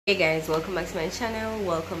Hey guys, welcome back to my channel.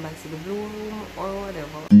 Welcome back to the Blue Room or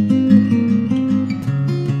whatever.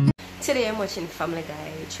 Today I'm watching Family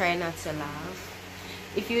Guy. Try not to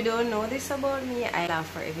laugh. If you don't know this about me, I laugh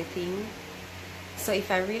for everything. So if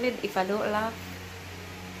I don't laugh,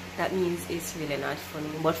 that means it's really not funny.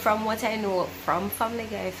 But from what I know from Family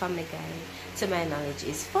Guy, to my knowledge,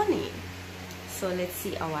 is funny. So let's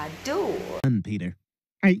see how I do. Peter.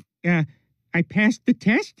 I passed the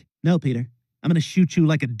test? No, Peter. I'm gonna shoot you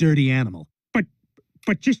like a dirty animal. But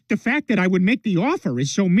just the fact that I would make the offer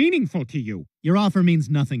is so meaningful to you. Your offer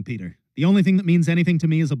means nothing, Peter. The only thing that means anything to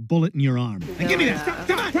me is a bullet in your arm. Hey, give me that.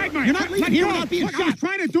 Stop, Quagmire. You're not leaving here without being shot. I was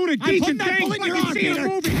trying to do the decent thing. Bullet in your arm, Peter.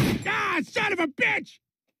 Movie. Ah, son of a bitch!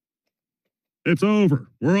 It's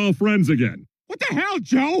over. We're all friends again. What the hell,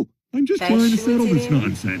 Joe? I'm just trying to settle this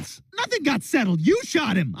nonsense. Nothing got settled. You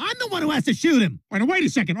shot him. I'm the one who has to shoot him. Wait a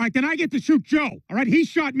second. All right, then I get to shoot Joe. All right, he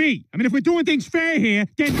shot me. I mean, if we're doing things fair here,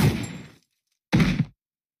 then...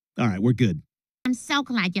 All right, we're good. I'm so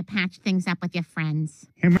glad you patched things up with your friends.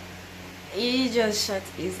 He just shut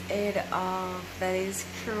his head off. That is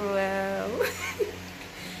cruel.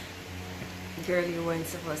 Girl, you weren't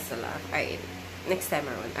supposed to laugh. Alright, next time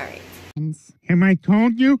around. Alright. Have I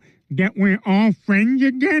told you that we're all friends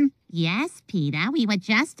again? Yes, Peter, we were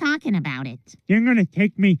just talking about it. They're gonna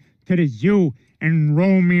take me to the zoo and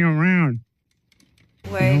roll me around.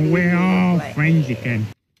 We're all friends again.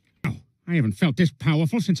 Oh, I haven't felt this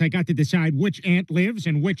powerful since I got to decide which ant lives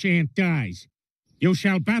and which ant dies. You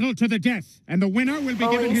shall battle to the death, and the winner will be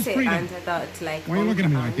given his freedom. Aunt, I thought, like, why are you looking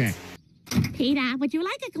at me like that? Peter, would you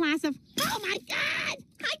like a glass of... Oh, my God!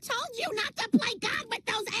 I told you not to play God with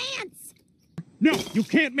those ants! No, you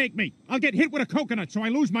can't make me. I'll get hit with a coconut so I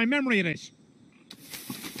lose my memory of this.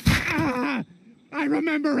 Ah, I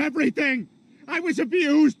remember everything. I was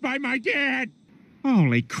abused by my dad.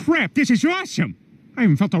 Holy crap, this is awesome. I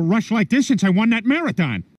haven't felt a rush like this since I won that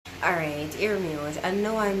marathon. Alright, hear me out. I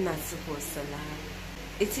know I'm not supposed to laugh.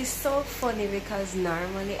 It is so funny because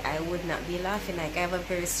normally I would not be laughing. Like, I have a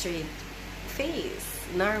very straight face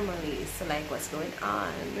normally. So, like, what's going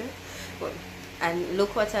on? Well, and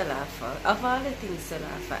look what I laugh for. Of all the things to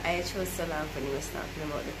laugh for, I chose to laugh when he was talking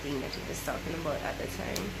about the thing that he was talking about at the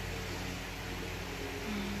time.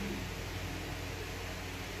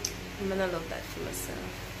 I'm gonna love that for myself.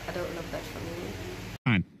 I don't love that for me.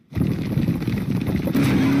 On.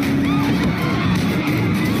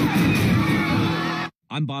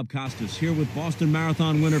 I'm Bob Costas, here with Boston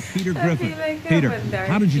Marathon winner Peter Griffin. Like Peter,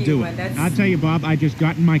 how did you do it? I'll tell you, Bob, I just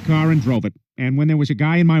got in my car and drove it. And when there was a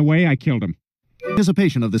guy in my way, I killed him. In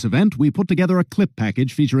anticipation of this event, we put together a clip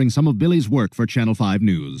package featuring some of Billy's work for Channel 5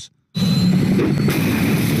 News.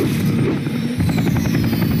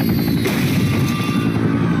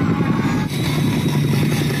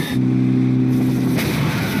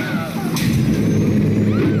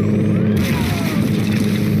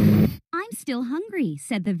 I'm still hungry,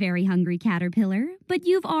 said the very hungry caterpillar, but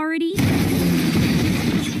you've already...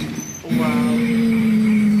 Wow.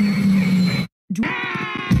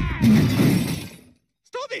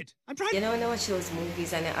 Stop it! I'm trying... You know when I watch those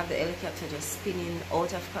movies and I have the helicopter just spinning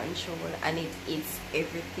out of control and it eats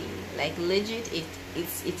everything. Like legit,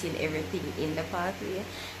 it's eating everything in the pathway.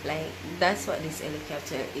 Like that's what this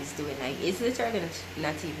helicopter is doing. Like it's literally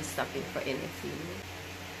not even stopping for anything.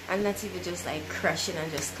 And not even just like crashing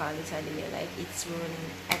and just calling it a day. Like it's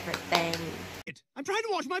ruining everything. I'm trying to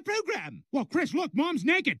watch my program. Well, Chris, look, Mom's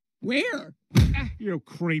naked. Where? You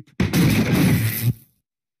creep.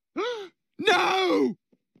 No!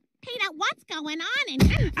 Peter, what's going on in...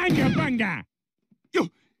 And your bunga. You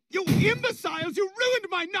imbeciles! You ruined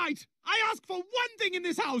my night! I asked for one thing in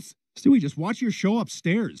this house! Stewie, just watch your show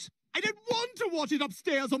upstairs. I don't want to watch it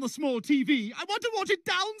upstairs on the small TV. I want to watch it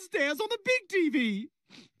downstairs on the big TV.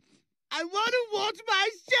 I want to watch my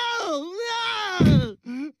show!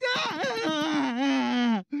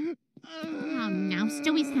 Oh, no,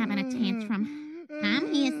 Stewie's having a tantrum.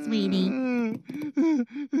 I'm here, sweetie.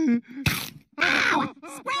 Ow!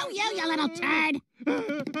 Screw you, you little turd!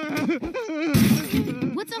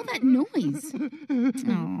 What's all that noise?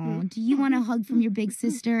 Oh, do you want a hug from your big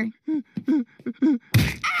sister?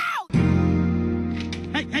 Ow!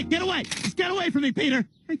 Hey, get away! Just get away from me, Peter!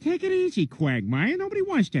 Hey, take it easy, Quagmire. Nobody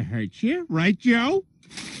wants to hurt you. Right, Joe?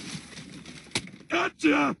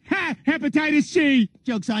 Gotcha! Ha! Hepatitis C!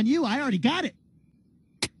 Joke's on you, I already got it.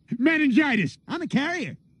 Meningitis! I'm a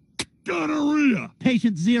carrier. Gonorrhea!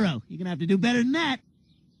 Patient 0. You're gonna have to do better than that.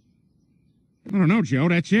 I don't know, Joe.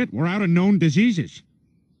 That's it. We're out of known diseases.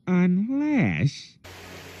 Unless...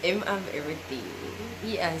 Him have everything.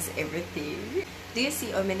 He has everything. Do you see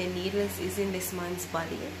how many needles is in this man's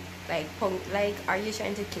body? Like, like, are you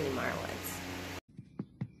trying to kill him or what?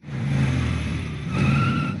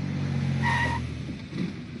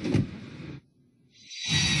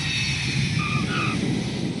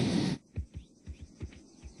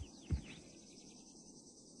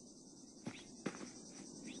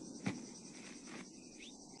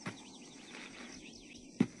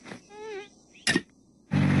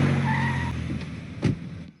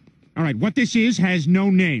 All right, what this is has no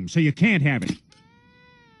name, so you can't have it.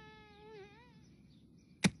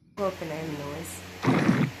 Open her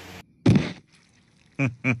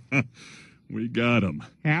nose. We got him.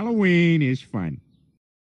 Halloween is fun.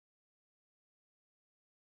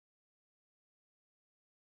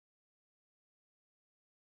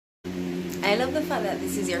 I love the fact that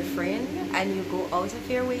this is your friend and you go out of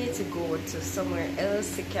your way to go to somewhere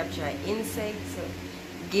else to capture an insect, so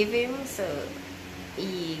give him so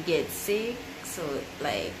he gets sick. So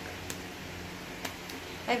like,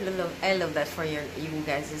 I love that for you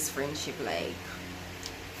guys' friendship, like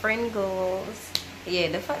friend goals. Yeah,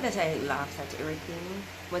 the fact that I laughed at everything,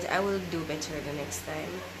 but I will do better the next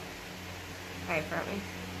time. I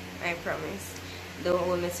promise. Don't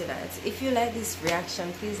hold me to that. If you like this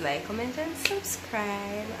reaction, please like, comment, and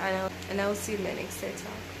subscribe. And I'll see you in the next setup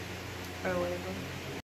or whatever.